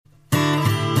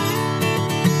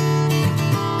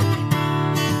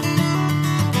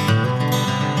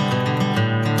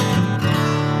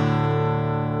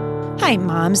Hi,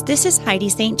 moms. This is Heidi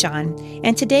St. John,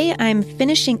 and today I'm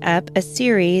finishing up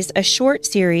a short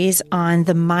series on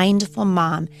the mindful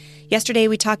mom. Yesterday,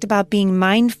 we talked about being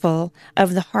mindful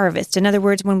of the harvest. In other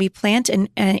words, when we plant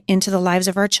into the lives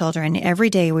of our children, every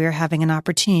day we are having an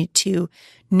opportunity to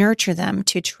nurture them,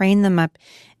 to train them up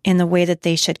in the way that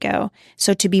they should go.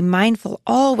 So to be mindful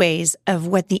always of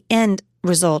what the end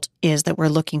result is that we're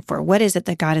looking for. What is it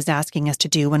that God is asking us to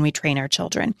do when we train our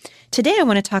children? Today, I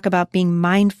want to talk about being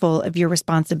mindful of your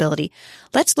responsibility.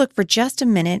 Let's look for just a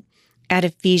minute at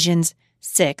Ephesians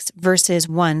 6, verses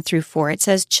 1 through 4. It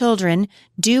says, "Children,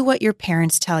 do what your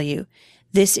parents tell you.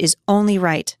 This is only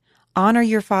right. Honor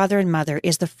your father and mother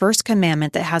is the first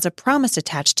commandment that has a promise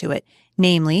attached to it,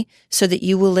 namely, so that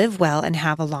you will live well and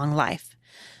have a long life.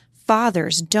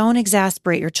 Fathers, don't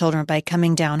exasperate your children by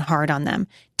coming down hard on them.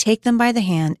 Take them by the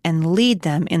hand and lead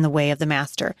them in the way of the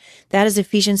master." That is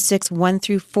Ephesians 6, 1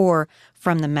 through 4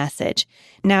 from the Message.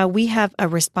 Now, we have a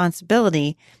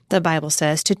responsibility, the Bible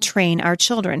says, to train our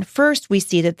children. First, we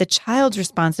see that the child's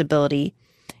responsibility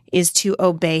is to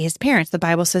obey his parents. The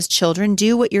Bible says, "Children,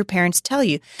 do what your parents tell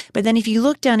you." But then if you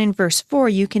look down in verse 4,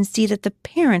 you can see that the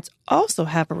parents also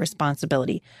have a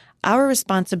responsibility. Our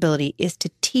responsibility is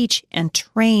to teach and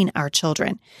train our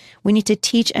children. We need to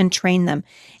teach and train them.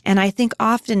 And I think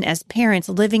often as parents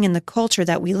living in the culture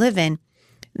that we live in,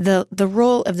 the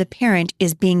role of the parent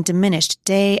is being diminished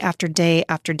day after day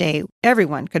after day.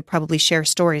 Everyone could probably share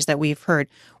stories that we've heard.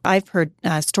 I've heard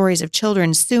stories of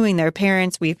children suing their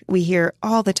parents. We hear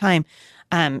all the time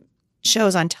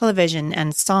shows on television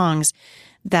and songs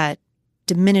that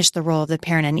diminish the role of the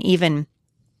parent and even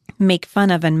make fun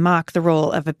of and mock the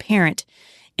role of a parent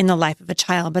in the life of a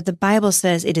child. But the Bible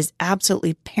says it is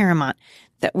absolutely paramount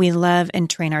that we love and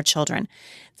train our children.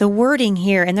 The wording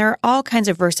here, and there are all kinds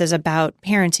of verses about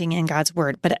parenting in God's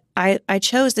Word, but I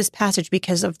chose this passage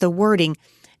because of the wording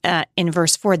in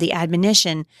verse 4, the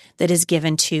admonition that is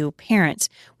given to parents,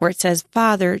 where it says,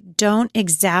 "Father, don't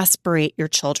exasperate your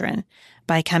children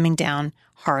by coming down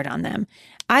hard on them."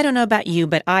 I don't know about you,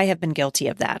 but I have been guilty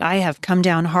of that. I have come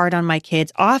down hard on my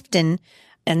kids often,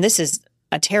 and this is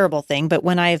a terrible thing, but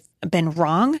when I've been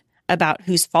wrong about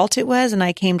whose fault it was and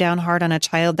I came down hard on a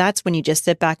child, that's when you just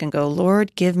sit back and go,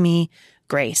 "Lord, give me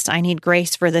grace. I need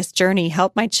grace for this journey.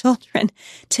 Help my children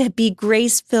to be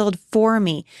grace-filled for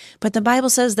me." But the Bible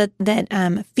says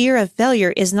that fear of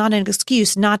failure is not an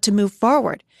excuse not to move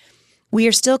forward. We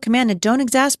are still commanded, don't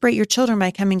exasperate your children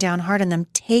by coming down hard on them.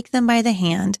 Take them by the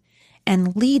hand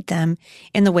and lead them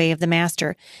in the way of the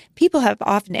master. People have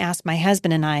often asked my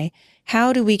husband and I,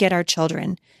 how do we get our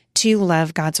children to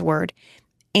love God's Word?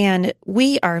 And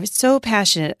we are so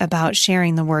passionate about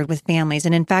sharing the Word with families.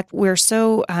 And in fact, we're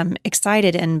so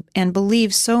excited and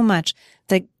believe so much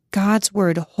that God's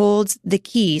Word holds the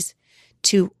keys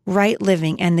to right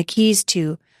living and the keys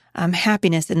to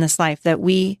happiness in this life, that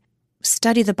we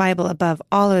study the Bible above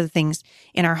all other things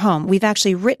in our home. We've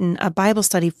actually written a Bible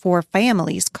study for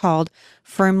families called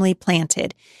Firmly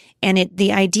Planted. And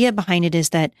the idea behind it is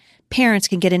that parents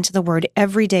can get into the Word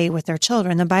every day with their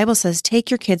children. The Bible says, take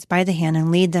your kids by the hand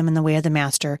and lead them in the way of the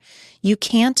master. You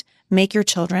can't make your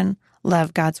children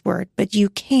love God's Word, but you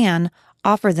can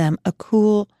offer them a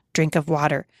cool drink of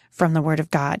water from the Word of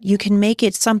God. You can make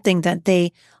it something that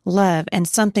they love and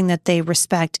something that they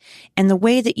respect. And the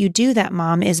way that you do that,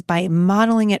 Mom, is by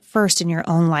modeling it first in your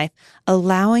own life,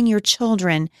 allowing your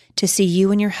children to see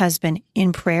you and your husband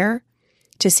in prayer,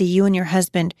 to see you and your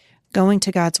husband going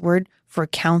to God's Word for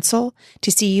counsel,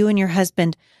 to see you and your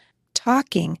husband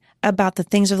talking about the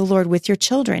things of the Lord with your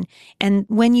children. And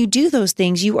when you do those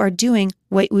things, you are doing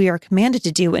what we are commanded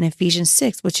to do in Ephesians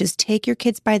 6, which is take your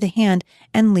kids by the hand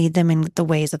and lead them in the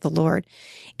ways of the Lord.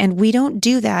 And we don't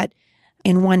do that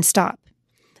in one stop.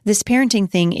 This parenting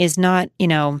thing is not,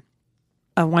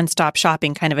 a one-stop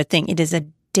shopping kind of a thing. It is a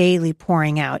daily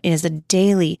pouring out. It is a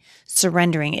daily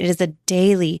surrendering. It is a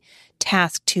daily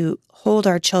task to hold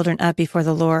our children up before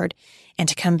the Lord and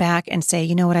to come back and say,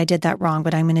 you know what, I did that wrong,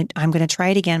 but I'm going to try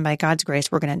it again by God's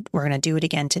grace. We're going to do it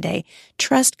again today.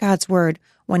 Trust God's Word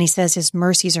when He says His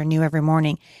mercies are new every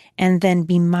morning, and then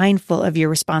be mindful of your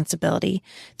responsibility.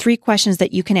 3 questions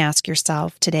that you can ask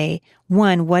yourself today.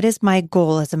 1, what is my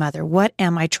goal as a mother? What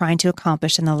am I trying to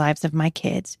accomplish in the lives of my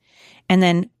kids? And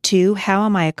then 2, how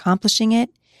am I accomplishing it?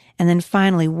 And then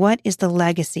finally, what is the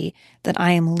legacy that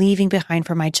I am leaving behind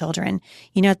for my children?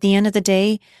 At the end of the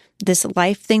day, this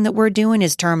life thing that we're doing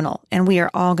is terminal, and we are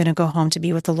all going to go home to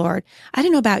be with the Lord. I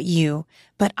don't know about you,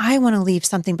 but I want to leave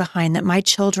something behind that my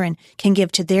children can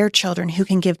give to their children, who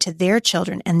can give to their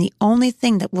children. And the only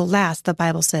thing that will last, the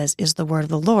Bible says, is the Word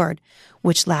of the Lord,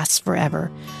 which lasts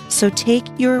forever. So take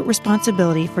your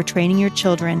responsibility for training your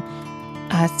children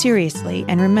seriously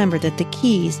and remember that the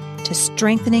keys to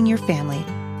strengthening your family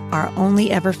are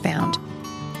only ever found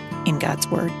in God's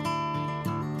Word.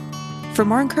 For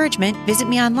more encouragement, visit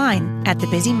me online at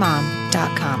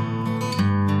thebusymom.com.